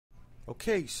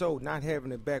Okay, so not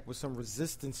having it back with some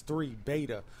Resistance 3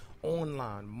 beta,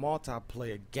 online,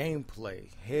 multiplayer, gameplay.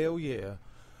 Hell yeah.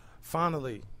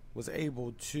 Finally was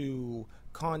able to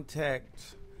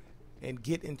contact and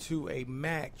get into a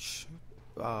match.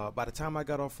 By the time I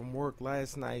got off from work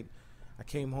last night, I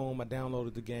came home, I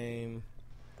downloaded the game.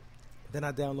 Then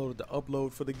I downloaded the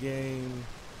upload for the game.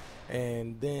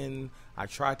 And then I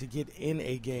tried to get in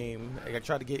a game. I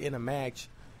tried to get in a match.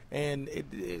 And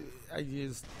I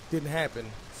just didn't happen.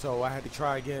 So I had to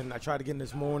try again. I tried again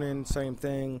this morning, same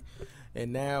thing.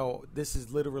 And now this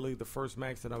is literally the first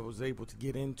match that I was able to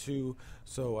get into.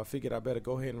 So I figured I better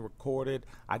go ahead and record it.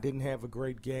 I didn't have a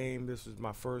great game. This was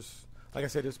my first, like I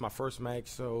said, this is my first match.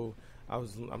 So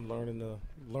I'm learning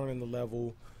the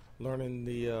level, learning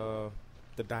the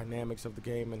dynamics of the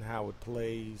game and how it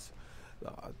plays.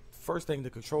 First thing, the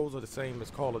controls are the same as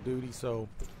Call of Duty, so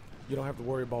you don't have to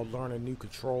worry about learning new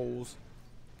controls.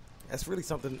 That's really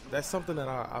something. That's something that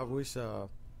I wish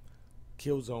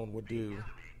Killzone would do,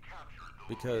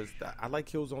 because I like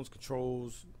Killzone's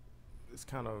controls. It's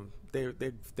kind of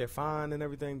they're fine and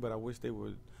everything, but I wish they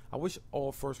would. I wish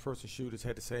all first-person shooters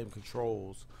had the same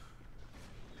controls,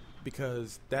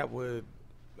 because that would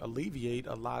alleviate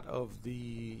a lot of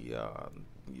the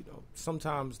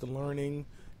sometimes the learning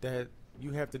that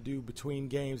you have to do between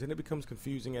games, and it becomes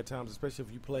confusing at times, especially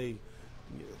if you play,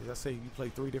 let's say you play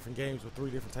 3 different games with 3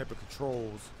 different type of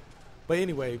controls. But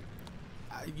anyway,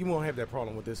 you won't have that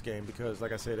problem with this game, because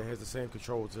like I said, it has the same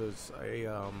controls as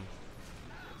a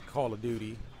Call of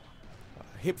Duty.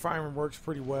 Hip firing works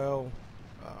pretty well.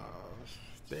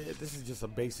 This is just a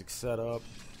basic setup.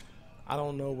 I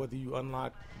don't know whether you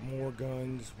unlock more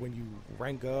guns when you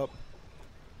rank up.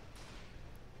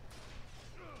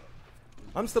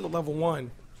 I'm still at level 1,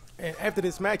 and after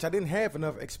this match I didn't have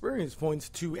enough experience points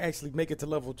to actually make it to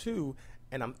level 2,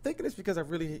 and I'm thinking it's because I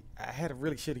had a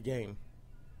really shitty game.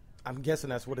 I'm guessing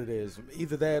that's what it is.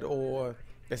 Either that, or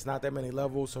it's not that many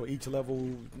levels, so each level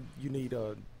you need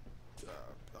a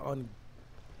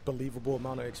unbelievable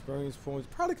amount of experience points.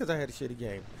 Probably because I had a shitty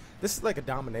game. This is like a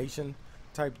domination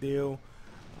type deal.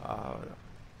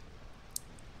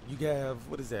 You have,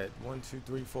 what is that, 1, 2,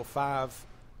 3, 4, 5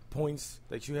 points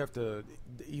that you have to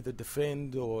either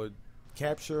defend or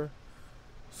capture.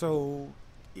 So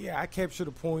yeah, I captured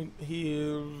a point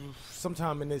here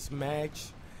sometime in this match,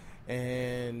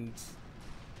 and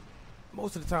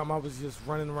most of the time I was just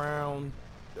running around,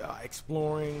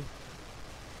 exploring,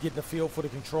 getting a feel for the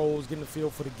controls, getting a feel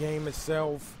for the game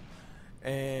itself,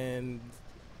 and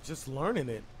just learning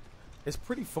it. It's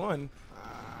pretty fun.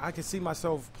 I can see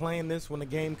myself playing this when the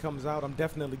game comes out. I'm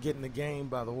definitely getting the game,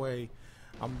 by the way.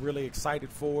 I'm really excited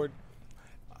for it.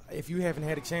 If you haven't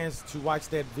had a chance to watch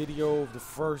that video of the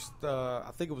first,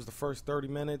 I think it was the first 30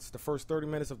 minutes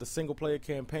of the single player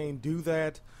campaign, do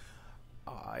that.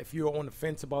 If you're on the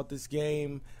fence about this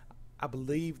game, I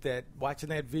believe that watching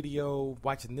this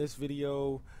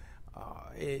video,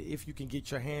 if you can get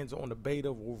your hands on the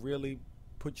beta, will really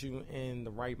put you in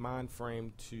the right mind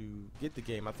frame to get the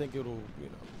game. I think it'll,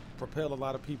 propel a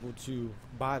lot of people to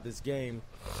buy this game.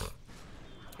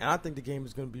 And I think the game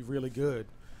is going to be really good.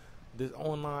 This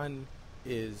online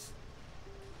it's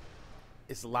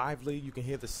lively. You can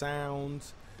hear the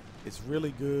sounds. It's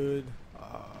really good.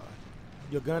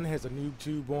 Your gun has a noob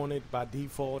tube on it by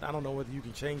default. I don't know whether you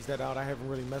can change that out. I haven't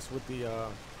really messed with the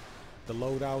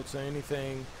loadouts or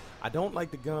anything. I don't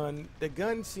like the gun. The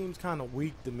gun seems kind of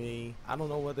weak to me. I don't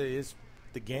know whether it's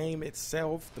the game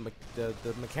itself,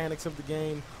 the mechanics of the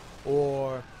game,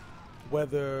 or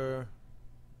whether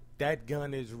that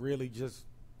gun is really just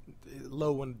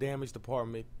low in the damage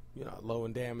department, low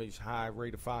in damage, high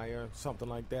rate of fire, something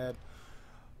like that.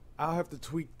 I'll have to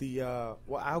tweak the,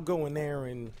 I'll go in there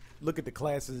and look at the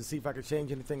classes and see if I can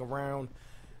change anything around.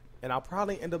 And I'll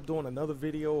probably end up doing another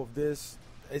video of this.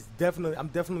 I'm definitely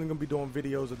going to be doing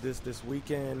videos of this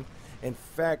weekend. In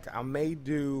fact, I may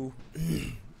do,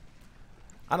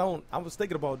 I was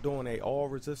thinking about doing a all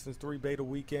Resistance 3 beta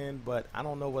weekend, but I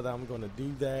don't know whether I'm going to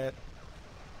do that.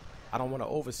 I don't want to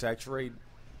oversaturate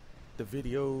the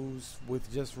videos with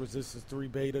just Resistance 3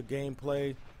 beta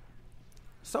gameplay.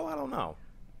 So I don't know.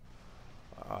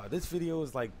 This video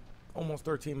is like almost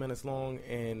 13 minutes long,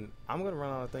 and I'm going to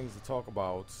run out of things to talk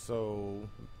about. So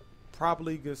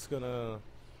probably just going to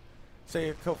say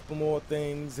a couple more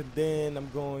things, and then I'm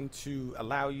going to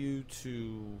allow you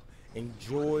to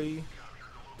enjoy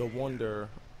the wonder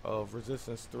of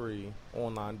Resistance 3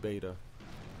 online beta.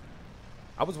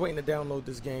 I was waiting to download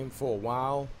this game for a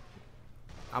while.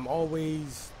 I'm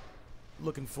always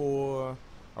looking for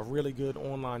a really good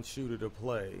online shooter to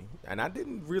play, and I never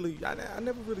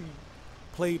really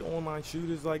played online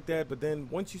shooters like that, but then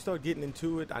once you start getting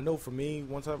into it, I know for me,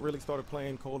 once I really started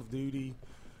playing Call of Duty,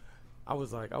 I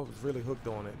was really hooked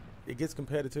on it. It gets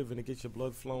competitive and it gets your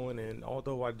blood flowing, and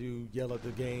although I do yell at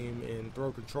the game and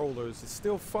throw controllers, it's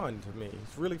still fun to me.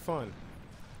 It's really fun.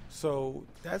 So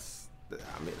that's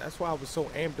why I was so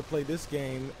amped to play this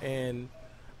game, and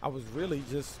I was really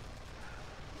just,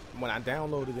 when I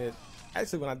downloaded it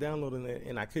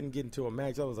and I couldn't get into a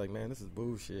match, I was like, man, this is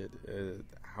bullshit.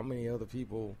 How many other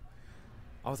people?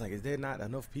 I was like, is there not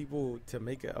enough people to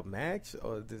make a match,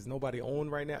 or there's nobody on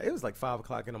right now? It was like 5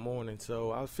 o'clock in the morning,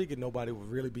 so I was figured nobody would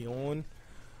really be on.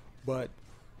 But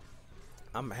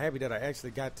I'm happy that I actually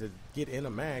got to get in a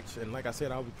match, and like I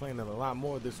said, I'll be playing it a lot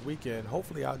more this weekend.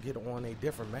 Hopefully I'll get on a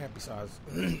different map besides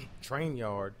Train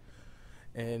Yard.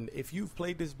 And if you've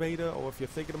played this beta, or if you're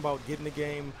thinking about getting the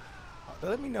game,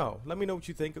 let me know. Let me know what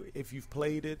you think if you've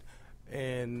played it,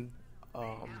 and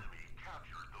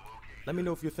let me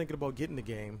know if you're thinking about getting the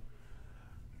game.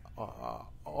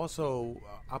 Also,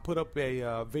 I put up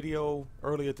a video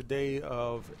earlier today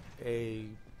of a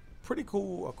pretty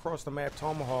cool across the map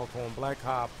tomahawk on Black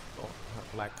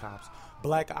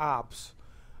Ops.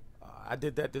 I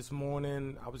did that this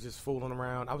morning. I was just fooling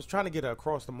around. I was trying to get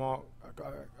across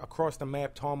the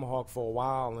map tomahawk for a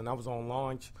while, and I was on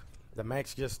launch. The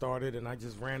match just started, and I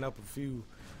just ran up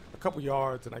a couple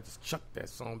yards, and I just chucked that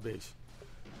son of a bitch.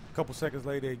 A couple seconds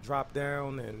later, it dropped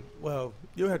down, and well,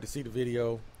 you'll have to see the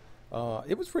video.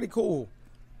 It was pretty cool.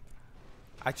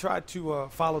 I tried to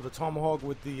follow the tomahawk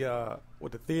with the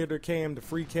theater cam, the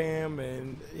free cam,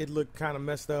 and it looked kind of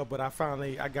messed up. But I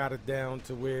got it down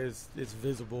to where it's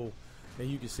visible, and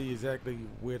you can see exactly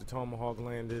where the tomahawk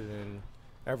landed and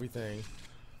everything.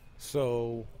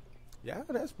 So, yeah,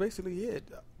 that's basically it.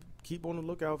 Keep on the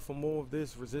lookout for more of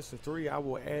this Resistance 3. I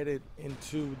will add it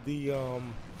into the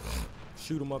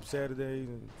Shoot 'em Up Saturday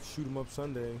and Shoot 'em Up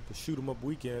Sunday, the Shoot 'em Up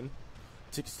weekend.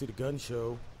 Tickets to the gun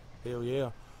show. Hell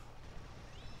yeah.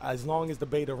 As long as the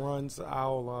beta runs,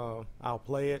 I'll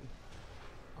play it.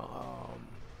 I'm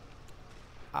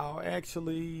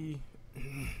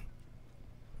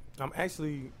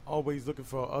actually always looking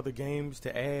for other games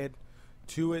to add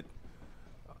to it.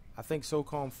 I think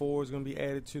SOCOM 4 is going to be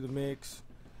added to the mix.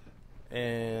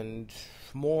 And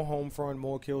more Homefront,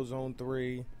 more Killzone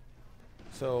 3.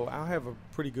 So I'll have a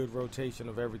pretty good rotation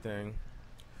of everything.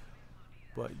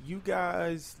 But you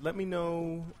guys, let me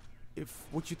know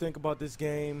what you think about this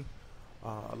game.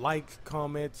 Like,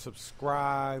 comment,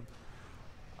 subscribe.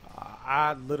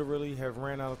 I literally have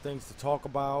ran out of things to talk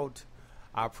about.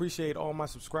 I appreciate all my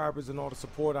subscribers and all the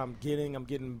support I'm getting. I'm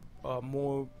getting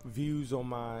more views on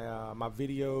my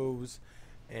videos,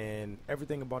 and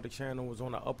everything about the channel is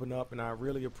on the up and up, and I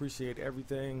really appreciate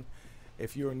everything.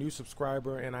 If you're a new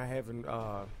subscriber and I haven't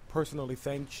personally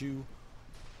thanked you,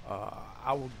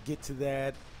 I will get to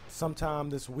that sometime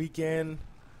this weekend.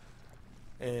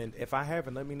 And if I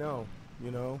haven't, let me know,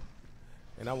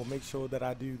 and I will make sure that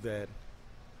I do that.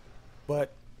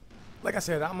 But like I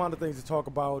said, I'm out of things to talk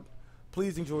about.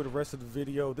 Please enjoy the rest of the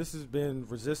video. This has been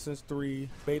Resistance 3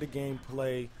 beta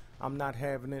gameplay. I'm not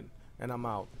having it, and I'm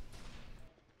out.